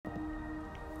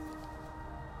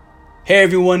Hey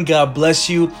everyone, God bless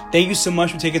you. Thank you so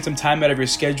much for taking some time out of your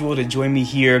schedule to join me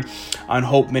here on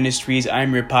Hope Ministries.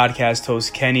 I'm your podcast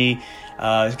host, Kenny.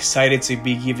 Excited to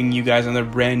be giving you guys another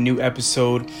brand new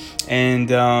episode, and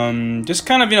just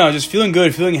kind of, just feeling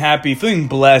good, feeling happy, feeling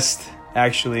blessed,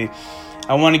 actually.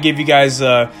 I want to give you guys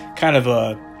kind of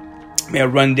a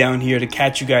rundown here to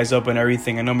catch you guys up on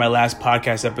everything. I know my last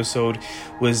podcast episode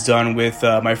was done with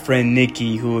my friend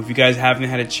Nikki, who, if you guys haven't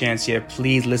had a chance yet,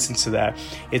 please listen to that.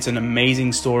 It's an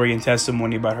amazing story and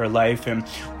testimony about her life and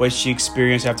what she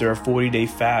experienced after a 40-day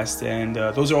fast. And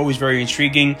those are always very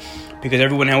intriguing because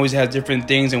everyone always has different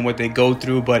things and what they go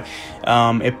through. But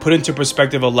it put into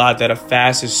perspective a lot that a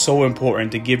fast is so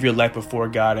important, to give your life before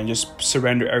God and just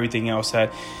surrender everything else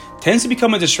that tends to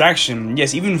become a distraction.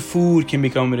 Yes, even food can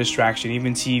become a distraction,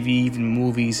 even TV, even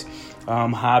movies,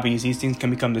 hobbies. These things can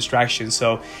become distractions.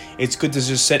 So it's good to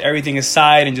just set everything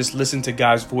aside and just listen to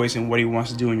God's voice and what He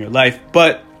wants to do in your life.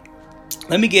 But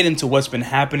let me get into what's been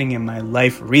happening in my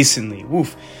life recently.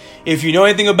 Woof. If you know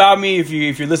anything about me, if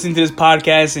you're listening to this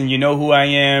podcast and you know who I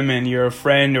am, and you're a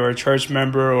friend or a church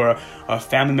member or a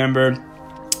family member,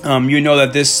 you know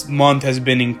that this month it's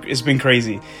been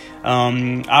crazy.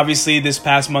 Obviously, this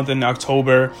past month in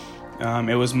October,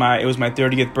 it was my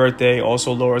 30th birthday,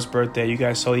 also Laura's birthday. You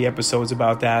guys saw the episodes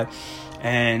about that.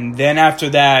 And then after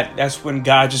that, that's when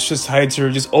God just decided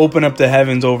to just open up the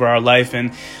heavens over our life.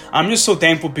 And I'm just so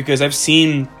thankful because I've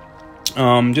seen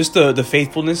just the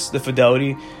faithfulness, the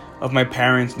fidelity of my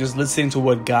parents, just listening to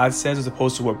what God says as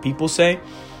opposed to what people say.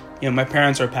 My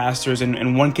parents are pastors,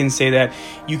 and one can say that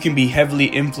you can be heavily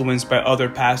influenced by other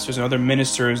pastors and other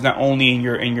ministers, not only in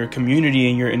your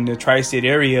community and in the tri-state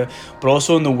area, but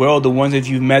also in the world, the ones that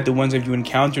you've met, the ones that you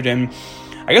encountered. And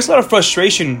I guess a lot of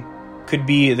frustration could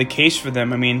be the case for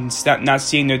them. I mean, not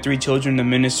seeing their 3 children in the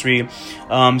ministry,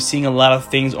 seeing a lot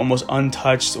of things almost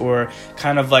untouched, or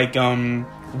kind of like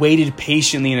waited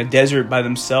patiently in a desert by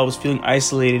themselves, feeling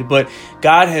isolated. But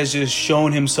God has just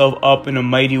shown Himself up in a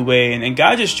mighty way. And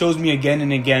God just shows me again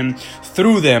and again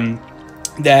through them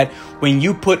that when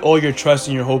you put all your trust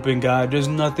and your hope in God, there's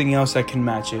nothing else that can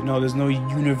match it. No, there's no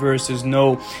universe, there's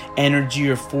no energy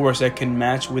or force that can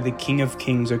match with the King of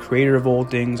Kings, the creator of all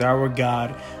things, our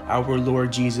God, our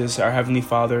Lord Jesus, our Heavenly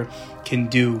Father can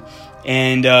do.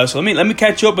 And so let me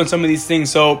catch you up on some of these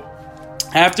things. So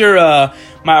after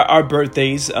our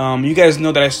birthdays, you guys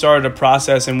know that I started a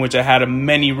process in which I had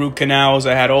many root canals.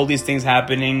 I had all these things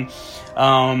happening.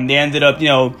 They ended up,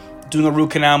 doing a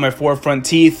root canal on my 4 front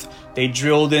teeth. They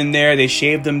drilled in there. They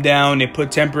shaved them down. They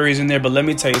put temporaries in there. But let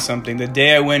me tell you something. The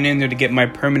day I went in there to get my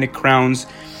permanent crowns,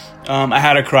 I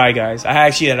had to cry, guys. I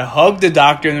actually had to hug the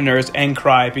doctor and the nurse and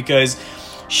cry because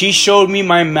she showed me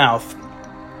my mouth.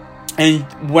 And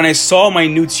when I saw my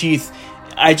new teeth,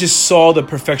 I just saw the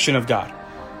perfection of God.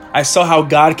 I saw how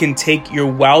God can take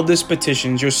your wildest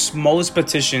petitions, your smallest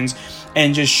petitions,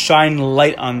 and just shine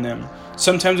light on them.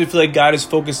 Sometimes I feel like God is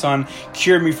focused on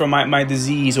cure me from my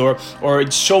disease, or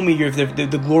show me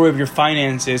the glory of your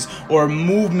finances, or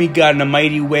move me, God, in a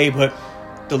mighty way. But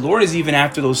the Lord is even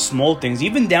after those small things,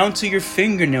 even down to your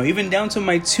fingernail, even down to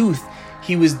my tooth.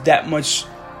 He was that much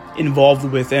involved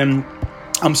with. And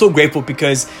I'm so grateful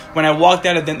because when I walked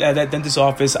out of that dentist's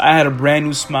office, I had a brand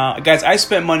new smile. Guys, I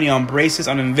spent money on braces,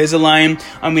 on Invisalign.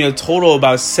 I mean, a total of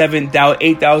about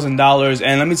 $8,000.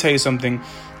 And let me tell you something.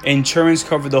 Insurance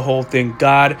covered the whole thing.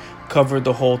 God covered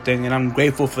the whole thing. And I'm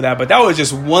grateful for that. But that was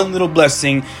just one little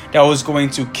blessing that was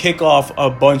going to kick off a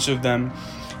bunch of them.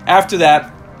 After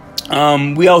that,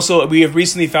 we have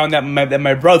recently found that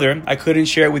my brother, I couldn't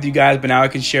share it with you guys, but now I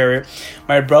can share it.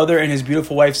 My brother and his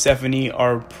beautiful wife, Stephanie,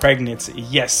 are pregnant.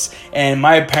 Yes. And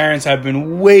my parents have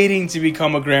been waiting to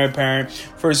become a grandparent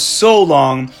for so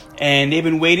long. And they've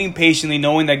been waiting patiently,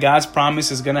 knowing that God's promise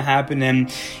is going to happen.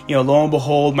 And, lo and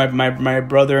behold, my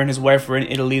brother and his wife were in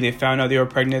Italy. They found out they were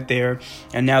pregnant there.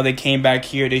 And now they came back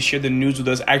here. They shared the news with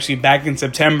us actually back in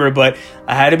September. But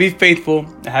I had to be faithful.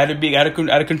 I had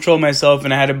to control myself.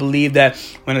 And I had to believe that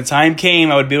when the time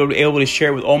came, I would be able to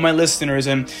share it with all my listeners.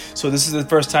 And so this is the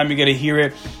first time you get to hear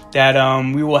it, that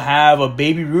we will have a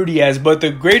baby Rudiaz. But the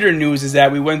greater news is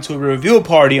that we went to a reveal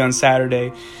party on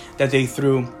Saturday that they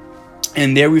threw.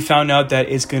 And there we found out that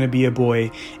it's going to be a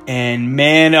boy. And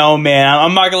man, oh man,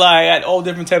 I'm not going to lie. I had all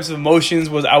different types of emotions.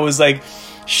 I was like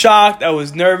shocked. I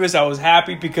was nervous. I was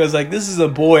happy because this is a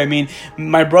boy. I mean,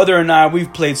 my brother and I,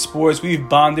 we've played sports. We've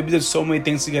bonded. We did so many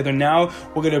things together. Now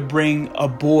we're going to bring a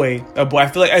boy. I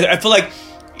feel like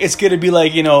it's going to be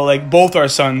like both our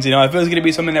sons, I feel it's going to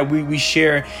be something that we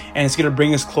share, and it's going to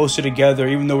bring us closer together,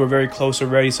 even though we're very close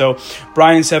already. So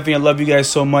Brian and Stephanie, I love you guys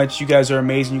so much. You guys are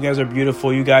amazing. You guys are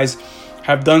beautiful. You guys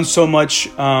have done so much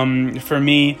for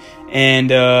me.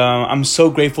 And I'm so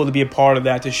grateful to be a part of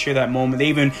that, to share that moment. They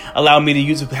even allowed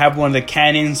me to have one of the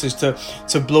cannons just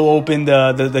to blow open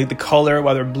the color,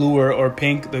 whether blue or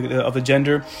pink of the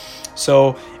gender.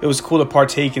 So it was cool to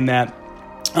partake in that.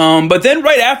 But then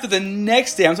right after, the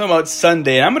next day, I'm talking about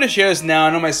Sunday, and I'm going to share this now.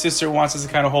 I know my sister wants us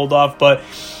to kind of hold off, but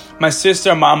my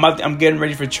sister, I'm getting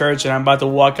ready for church, and I'm about to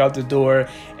walk out the door,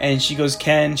 and she goes,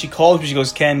 Ken, she calls me, she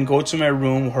goes, Ken, go to my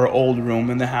room, her old room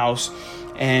in the house,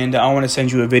 and I want to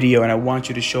send you a video, and I want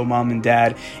you to show mom and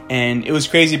dad. And it was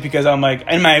crazy because I'm like,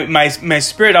 in my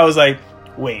spirit, I was like,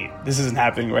 wait, this isn't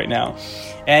happening right now.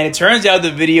 And it turns out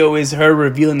the video is her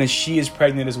revealing that she is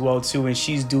pregnant as well too, and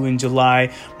she's due in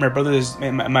July. My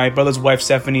brother's wife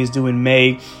Stephanie is due in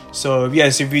May. So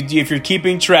yes, if you're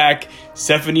keeping track,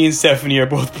 Stephanie and Stephanie are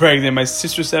both pregnant. My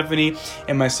sister Stephanie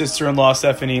and my sister-in-law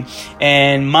Stephanie.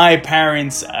 And my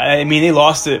parents, I mean, they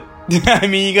lost it. I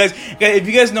mean, if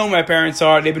you guys know who my parents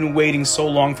are, they've been waiting so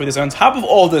long for this. On top of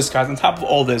all this, guys,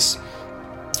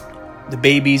 the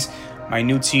babies, my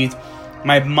new teeth,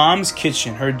 my mom's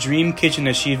kitchen, her dream kitchen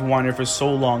that she'd wanted for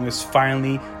so long, is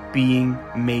finally being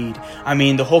made. I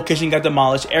mean, the whole kitchen got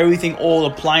demolished. Everything, all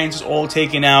appliances, all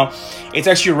taken out. It's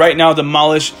actually right now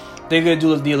demolished. They're gonna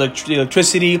do the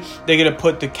electricity. They're gonna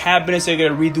put the cabinets. They're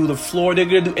gonna redo the floor. They're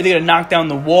gonna knock down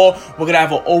the wall. We're gonna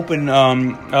have an open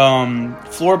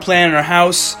floor plan in our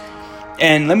house.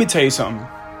 And let me tell you something.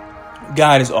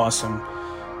 God is awesome.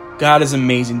 God is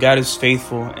amazing. God is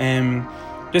faithful. And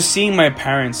just seeing my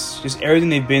parents, just everything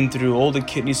they've been through, all the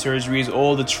kidney surgeries,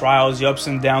 all the trials, the ups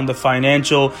and downs, the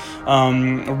financial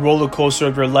roller coaster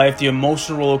of your life, the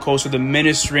emotional roller coaster, the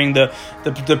ministering,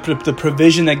 the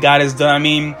provision that God has done. I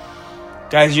mean,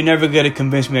 guys, you're never going to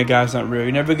convince me that God's not real.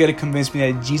 You're never going to convince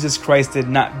me that Jesus Christ did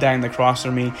not die on the cross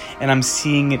for me. And I'm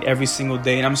seeing it every single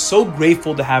day. And I'm so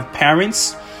grateful to have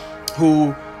parents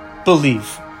who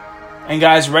believe. And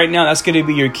guys, right now, that's going to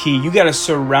be your key. You got to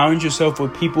surround yourself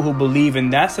with people who believe.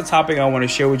 And that's the topic I want to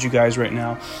share with you guys right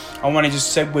now. I want to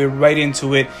just segue right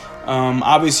into it.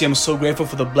 Obviously, I'm so grateful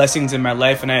for the blessings in my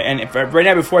life. Right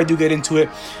now, before I do get into it,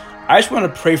 I just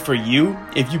want to pray for you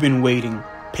if you've been waiting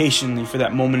patiently for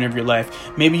that moment of your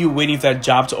life. Maybe you're waiting for that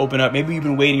job to open up. Maybe you've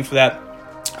been waiting for that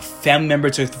family member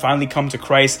to finally come to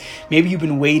Christ. Maybe you've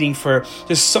been waiting for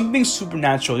just something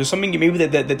supernatural. Just something, maybe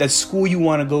that school you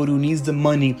want to go to needs the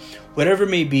money. Whatever it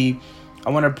may be,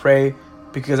 I want to pray,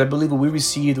 because I believe what we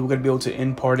received, we're going to be able to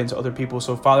impart into other people.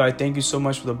 So, Father, I thank you so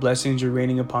much for the blessings you're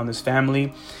raining upon this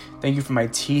family. Thank you for my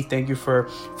teeth. Thank you for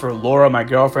Laura, my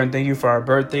girlfriend. Thank you for our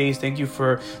birthdays. Thank you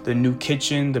for the new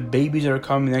kitchen, the babies that are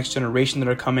coming, the next generation that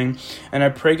are coming. And I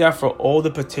pray, God, for all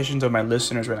the petitions of my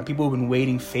listeners right now. People who've been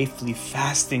waiting faithfully,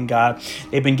 fasting, God.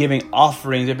 They've been giving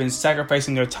offerings. They've been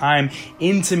sacrificing their time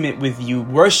intimate with you,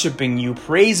 worshiping you,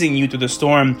 praising you through the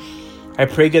storm. I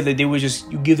pray, God, that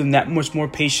you give them that much more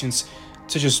patience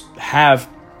to just have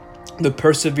the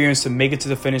perseverance to make it to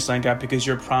the finish line, God, because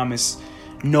your promise,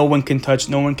 no one can touch,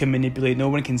 no one can manipulate, no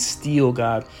one can steal,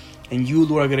 God. And you,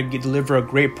 Lord, are going to deliver a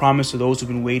great promise to those who've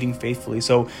been waiting faithfully.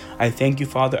 So I thank you,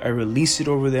 Father. I release it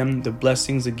over them, the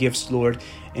blessings, the gifts, Lord.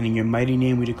 And in your mighty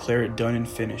name, we declare it done and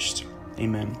finished.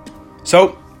 Amen.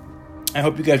 So I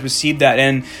hope you guys received that.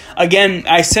 And again,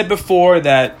 I said before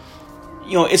that,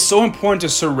 it's so important to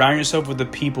surround yourself with the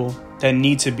people that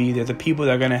need to be there, the people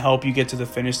that are going to help you get to the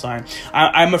finish line.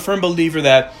 I'm a firm believer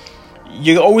that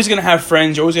you're always going to have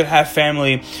friends, you're always going to have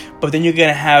family, but then you're going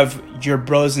to have your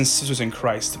brothers and sisters in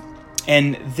Christ.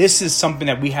 And this is something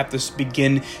that we have to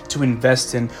begin to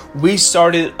invest in. We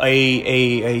started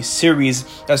a series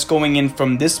that's going in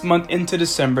from this month into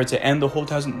December to end the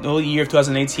whole year of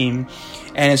 2018.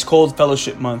 And it's called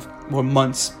Fellowship Month, or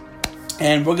months.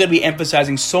 And we're going to be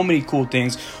emphasizing so many cool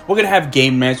things. We're going to have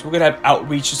game nights. We're going to have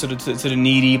outreaches to the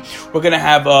needy. We're going to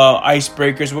have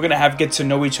icebreakers. We're going to have get to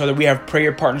know each other. We have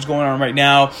prayer partners going on right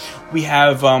now. We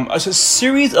have a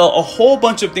series, a whole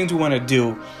bunch of things we want to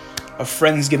do. A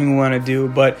Friendsgiving we want to do.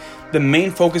 But the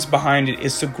main focus behind it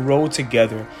is to grow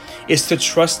together. It's to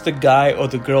trust the guy or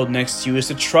the girl next to you. It's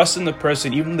to trust in the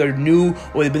person, even though they're new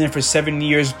or they've been there for 7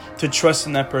 years, to trust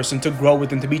in that person, to grow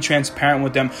with them, to be transparent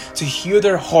with them, to hear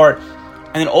their heart,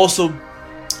 and then also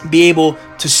be able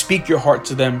to speak your heart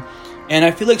to them. And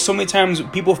I feel like so many times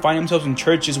people find themselves in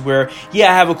churches where, I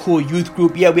have a cool youth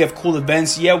group. We have cool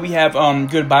events. We have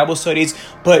good Bible studies.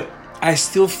 But I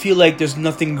still feel like there's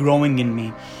nothing growing in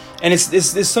me. And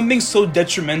it's something so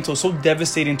detrimental, so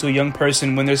devastating to a young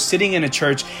person when they're sitting in a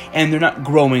church and they're not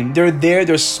growing. They're there,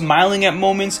 they're smiling at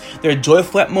moments, they're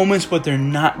joyful at moments, but they're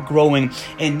not growing.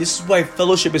 And this is why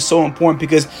fellowship is so important,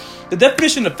 because the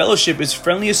definition of fellowship is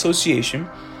friendly association,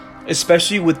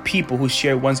 especially with people who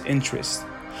share one's interests.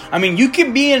 I mean, you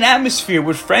can be in an atmosphere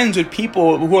with friends, with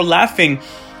people who are laughing,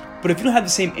 but if you don't have the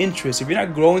same interests, if you're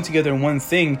not growing together in one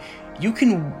thing, you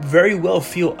can very well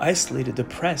feel isolated,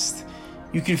 depressed.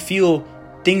 You can feel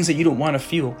things that you don't want to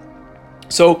feel.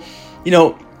 So,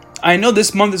 I know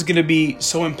this month is going to be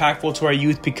so impactful to our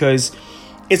youth because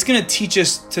it's going to teach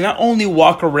us to not only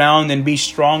walk around and be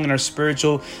strong in our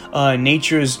spiritual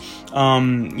natures,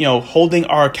 holding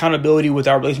our accountability with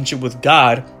our relationship with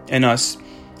God and us,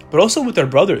 but also with our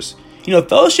brothers.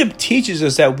 Fellowship teaches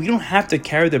us that we don't have to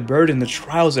carry the burden, the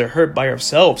trials, that hurt by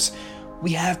ourselves.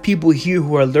 We have people here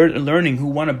who are learning, who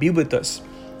want to be with us,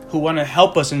 who want to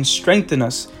help us and strengthen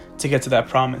us to get to that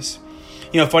promise.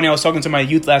 Funny, I was talking to my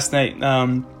youth last night,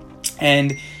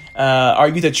 and our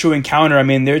youth at True Encounter, I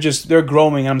mean, they're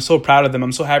growing. I'm so proud of them.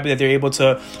 I'm so happy that they're able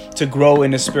to grow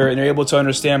in the spirit, and they're able to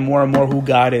understand more and more who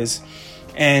God is.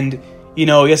 And,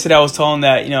 yesterday I was telling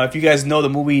that, if you guys know the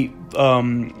movie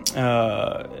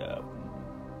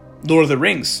Lord of the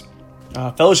Rings,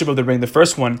 Fellowship of the Ring, the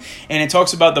first one, and it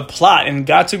talks about the plot, and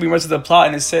God took me right to the plot,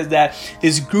 and it says that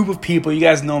this group of people, you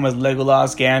guys know them as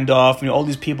Legolas, Gandalf, all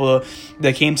these people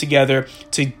that came together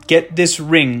to get this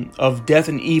ring of death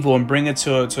and evil and bring it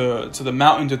to the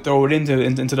mountain, to throw it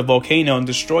into the volcano and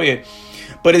destroy it.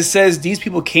 But it says these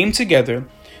people came together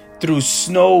through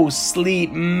snow,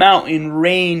 sleet, mountain,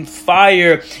 rain,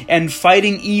 fire, and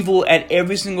fighting evil at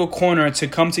every single corner to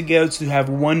come together to have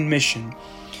one mission.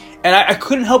 And I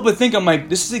couldn't help but think, I'm like,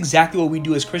 this is exactly what we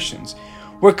do as Christians.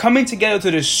 We're coming together to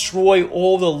destroy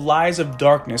all the lies of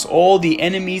darkness, all the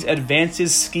enemy's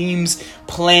advances, schemes,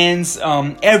 plans,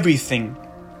 everything.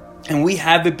 And we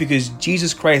have it because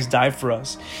Jesus Christ died for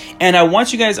us. And I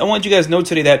want you guys to know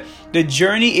today that the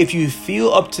journey, if you feel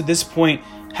up to this point,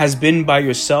 has been by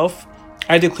yourself.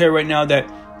 I declare right now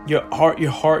that your heart,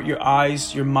 your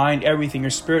eyes, your mind, everything,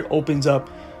 your spirit opens up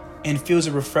and feels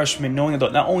a refreshment, knowing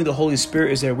that not only the Holy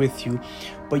Spirit is there with you,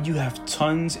 but you have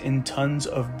tons and tons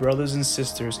of brothers and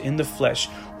sisters in the flesh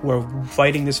who are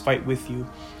fighting this fight with you.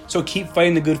 So keep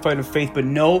fighting the good fight of faith, but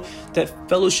know that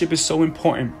fellowship is so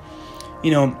important.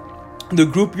 The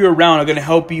group you're around are going to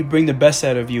help you bring the best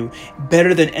out of you,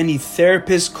 better than any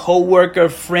therapist, co-worker,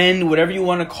 friend, whatever you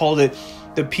want to call it.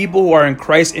 The people who are in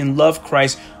Christ and love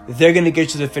Christ, they're going to get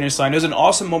you to the finish line. There's an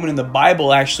awesome moment in the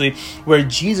Bible, actually, where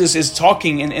Jesus is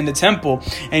talking in the temple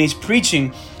and he's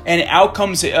preaching. And out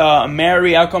comes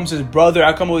Mary, out comes his brother,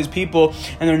 out come all these people,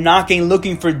 and they're knocking,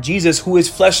 looking for Jesus, who is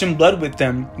flesh and blood with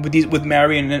them, with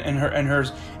Mary and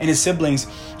his siblings.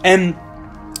 And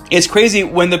it's crazy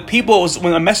when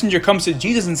a messenger comes to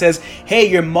Jesus and says, "Hey,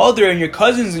 your mother and your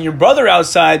cousins and your brother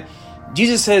outside."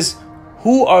 Jesus says,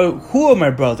 "Who are my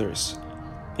brothers?"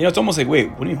 It's almost like,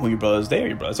 wait, what do you mean who your brothers? They are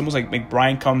your brothers. It's almost like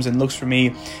Brian comes and looks for me,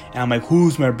 and I'm like,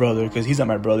 who's my brother? Because he's not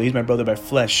my brother. He's my brother by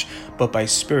flesh, but by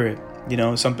spirit,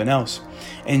 something else.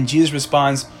 And Jesus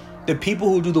responds, the people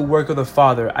who do the work of the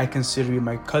Father, I consider you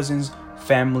my cousins,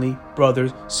 family,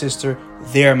 brothers, sister.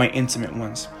 They're my intimate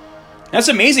ones. That's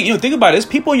amazing. Think about it. There's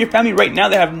people in your family right now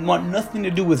that want nothing to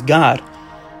do with God,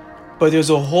 but there's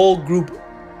a whole group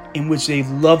in which they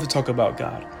love to talk about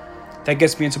God. That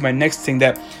gets me into my next thing,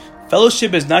 that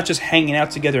fellowship is not just hanging out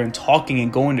together and talking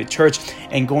and going to church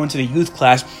and going to the youth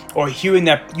class or hearing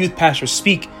that youth pastor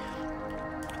speak.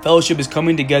 Fellowship is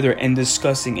coming together and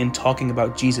discussing and talking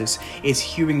about Jesus. It's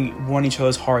hearing each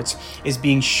other's hearts. It's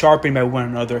being sharpened by one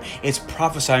another. It's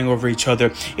prophesying over each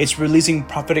other. It's releasing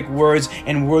prophetic words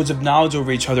and words of knowledge over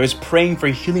each other. It's praying for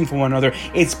healing for one another.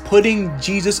 It's putting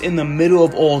Jesus in the middle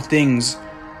of all things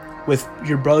with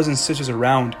your brothers and sisters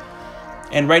around.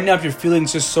 And right now, if you're feeling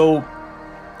just so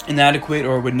inadequate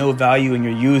or with no value in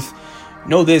your youth,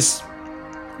 know this: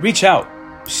 reach out,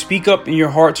 speak up in your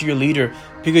heart to your leader,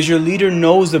 because your leader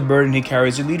knows the burden he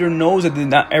carries. Your leader knows that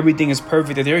not everything is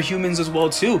perfect, that they're humans as well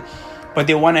too, but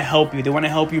they want to help you. They want to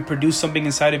help you produce something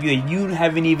inside of you that you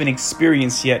haven't even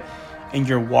experienced yet in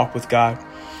your walk with God.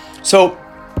 So,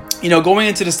 going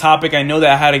into this topic, I know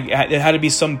that it had to be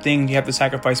something you have to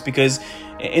sacrifice, because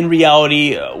in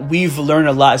reality, we've learned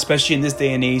a lot, especially in this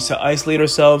day and age, to isolate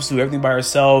ourselves, do everything by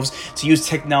ourselves, to use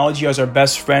technology as our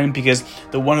best friend, because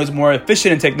the one who's more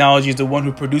efficient in technology is the one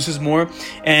who produces more.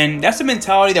 And that's a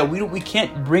mentality that we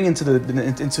can't bring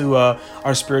into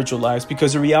our spiritual lives,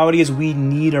 because the reality is we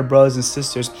need our brothers and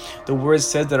sisters. The word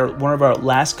says that one of our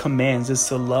last commands is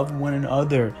to love one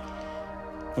another.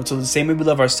 So the same way we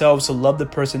love ourselves, to love the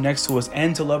person next to us,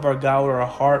 and to love our God with our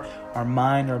heart, our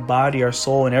mind, our body, our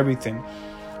soul, and everything.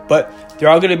 But there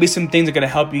are going to be some things that are going to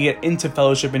help you get into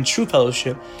fellowship and true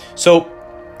fellowship. So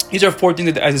these are 4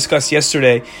 things that I discussed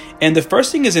yesterday. And the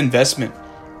first thing is investment.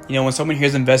 When someone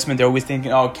hears investment, they're always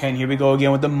thinking, oh, Ken, here we go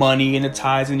again with the money and the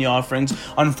tithes and the offerings.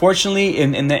 Unfortunately,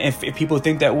 if people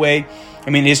think that way,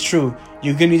 it's true.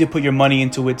 You're going to need to put your money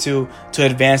into it too to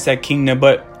advance that kingdom.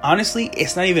 But honestly,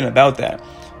 it's not even about that.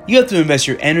 You have to invest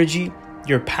your energy,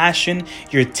 your passion,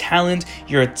 your talent,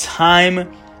 your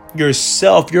time,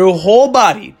 yourself, your whole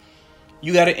body.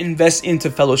 You got to invest into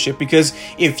fellowship, because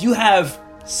if you have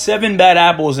 7 bad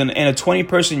apples and a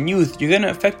 20-person youth, you're going to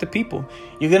affect the people.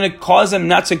 You're going to cause them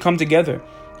not to come together.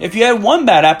 If you had 1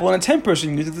 bad apple and a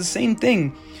 10-person youth, it's the same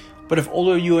thing. But if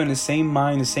all of you are in the same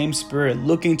mind, the same spirit,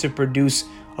 looking to produce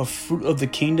a fruit of the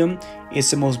kingdom, it's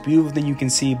the most beautiful thing you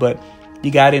can see. But you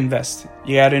got to invest.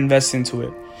 You got to invest into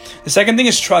it. The second thing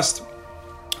is trust.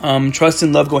 Trust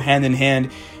and love go hand in hand.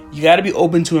 You got to be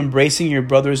open to embracing your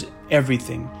brother's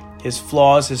everything. His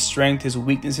flaws, his strength, his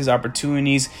weaknesses, his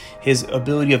opportunities, his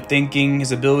ability of thinking,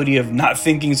 his ability of not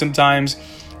thinking sometimes.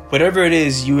 Whatever it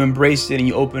is, you embrace it and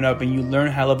you open up and you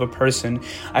learn how to love a person.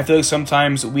 I feel like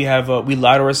sometimes we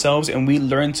lie to ourselves, and we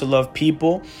learn to love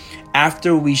people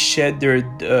after we shed their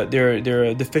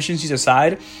deficiencies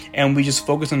aside, and we just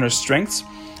focus on their strengths.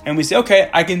 And we say, okay,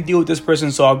 I can deal with this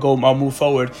person, so I'll move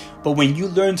forward. But when you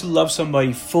learn to love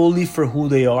somebody fully for who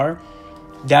they are,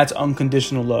 that's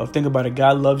unconditional love. Think about it.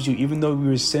 God loves you. Even though we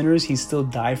were sinners, he still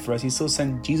died for us. He still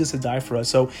sent Jesus to die for us.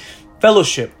 So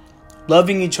fellowship,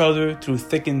 loving each other through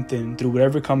thick and thin, through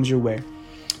whatever comes your way.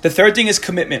 The third thing is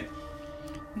commitment.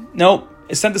 No,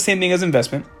 it's not the same thing as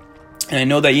investment. And I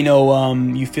know that,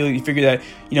 you figure that,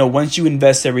 once you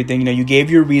invest everything, you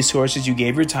gave your resources, you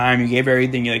gave your time, you gave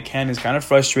everything. You're like, Ken, it's kind of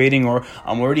frustrating, or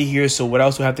I'm already here, so what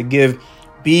else do I have to give?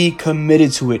 Be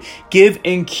committed to it. Give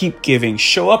and keep giving.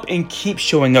 Show up and keep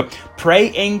showing up. Pray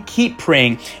and keep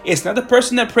praying. It's not the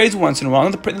person that prays once in a while.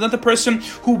 Not the person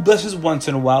who blesses once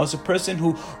in a while. It's the person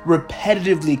who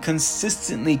repetitively,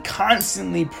 consistently,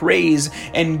 constantly prays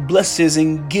and blesses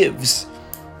and gives.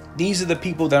 These are the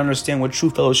people that understand what true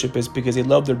fellowship is, because they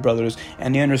love their brothers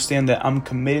and they understand that I'm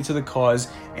committed to the cause,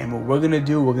 and what we're going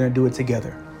to do it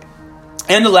together.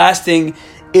 And the last thing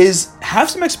is have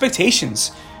some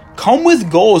expectations. Come with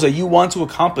goals that you want to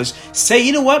accomplish. Say,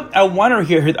 you know what? I want to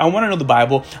hear. I want to know the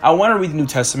Bible. I want to read the New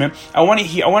Testament. I want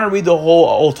to read the whole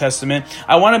Old Testament.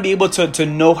 I want to be able to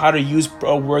know how to use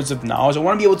words of knowledge. I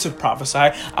want to be able to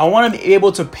prophesy. I want to be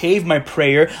able to pave my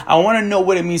prayer. I want to know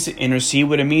what it means to intercede,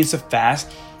 what it means to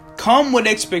fast. Come with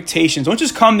expectations. Don't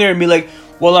just come there and be like,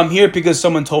 well, I'm here because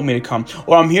someone told me to come,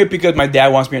 or I'm here because my dad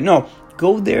wants me. No,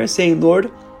 go there saying,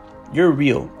 Lord, you're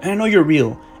real. And I know you're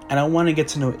real. And I want to get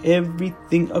to know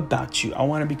everything about you. I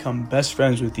want to become best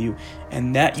friends with you.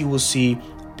 And that you will see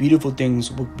beautiful things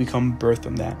will become birthed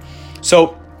from that.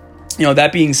 So,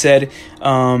 that being said,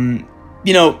 there's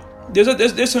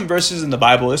some verses in the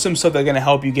Bible. There's some stuff that's going to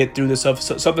help you get through this stuff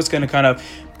that's going to kind of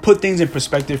put things in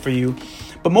perspective for you.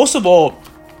 But most of all,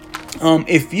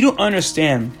 if you don't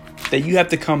understand that you have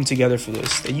to come together for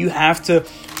this, that you have to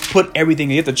put everything,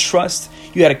 you have to trust,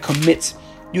 you got to commit,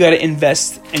 you got to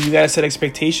invest, and you got to set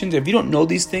expectations. If you don't know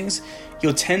these things,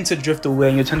 you'll tend to drift away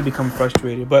and you'll tend to become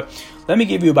frustrated. But let me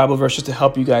give you a Bible verse just to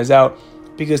help you guys out,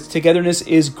 because togetherness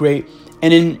is great.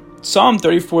 And in Psalm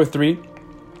 34:3,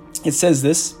 it says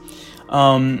this.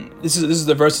 This is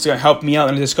the verse that's going to help me out,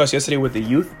 and I discussed yesterday with the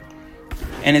youth.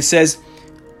 And it says,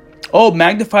 "Oh,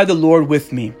 magnify the Lord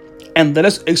with me, and let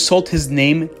us exalt his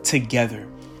name together."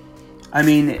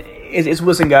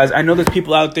 Listen, guys, I know there's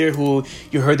people out there who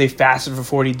you heard they fasted for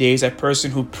 40 days. That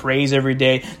person who prays every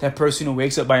day. That person who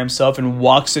wakes up by himself and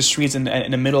walks the streets in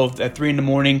the middle of at 3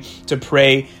 a.m. to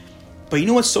pray. But you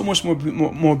know what's so much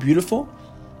more beautiful?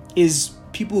 Is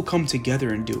people who come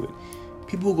together and do it.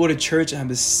 People who go to church and have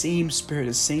the same spirit,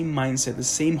 the same mindset, the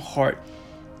same heart.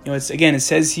 It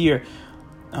says here,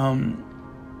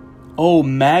 "Oh,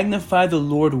 magnify the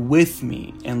Lord with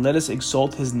me, and let us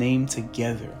exalt his name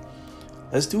together."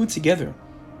 Let's do it together.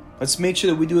 Let's make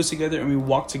sure that we do this together and we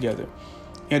walk together.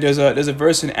 There's a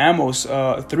verse in Amos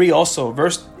 3 also,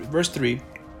 verse 3,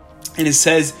 and it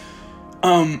says,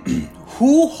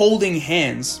 who holding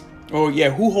hands do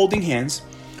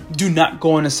not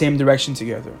go in the same direction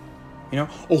together,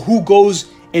 or who goes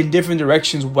in different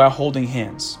directions while holding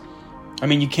hands.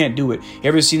 You can't do it. You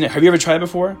ever seen it? Have you ever tried it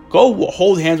before? Go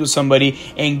hold hands with somebody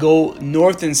and go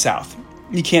north and south.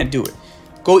 You can't do it.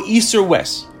 Go east or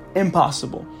west.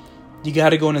 Impossible. You got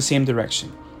to go in the same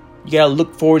direction. You got to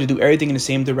look forward to do everything in the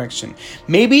same direction.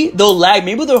 Maybe they'll lag,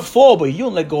 maybe they'll fall, but you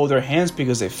don't let go of their hands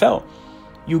because they fell.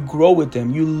 You grow with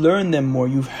them. You learn them more.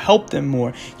 You help them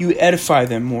more. You edify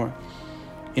them more.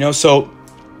 So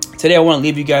today I want to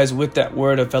leave you guys with that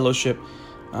word of fellowship.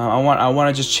 I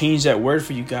want to just change that word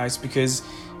for you guys, because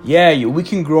Yeah, we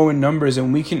can grow in numbers,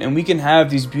 and we can have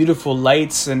these beautiful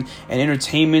lights and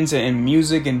entertainments and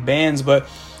music and bands, but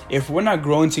if we're not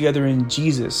growing together in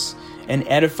Jesus and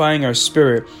edifying our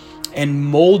spirit and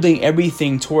molding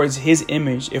everything towards his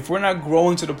image, if we're not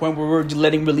growing to the point where we're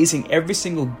releasing every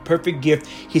single perfect gift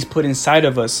he's put inside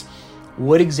of us,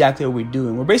 what exactly are we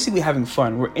doing? We're basically having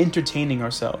fun. We're entertaining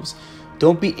ourselves.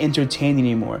 Don't be entertained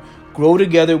anymore. Grow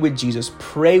together with Jesus.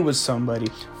 Pray with somebody.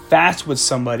 Fast with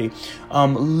somebody.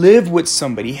 Live with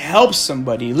somebody. Help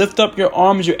somebody. Lift up your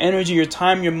arms, your energy, your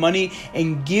time, your money,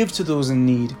 and give to those in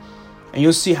need. And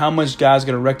you'll see how much God's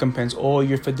going to recompense all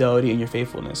your fidelity and your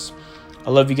faithfulness. I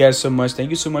love you guys so much.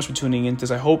 Thank you so much for tuning in to this.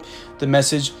 I hope the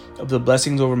message of the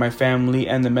blessings over my family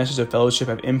and the message of fellowship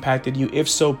have impacted you. If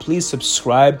so, please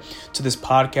subscribe to this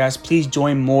podcast. Please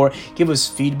join more. Give us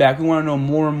feedback. We want to know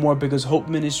more and more, because Hope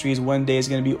Ministries one day is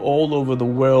going to be all over the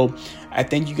world. I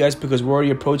thank you guys because we're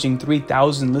already approaching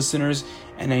 3,000 listeners.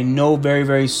 And I know very,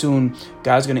 very soon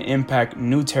God's going to impact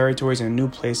new territories and new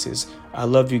places. I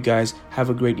love you guys.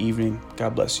 Have a great evening.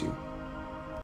 God bless you.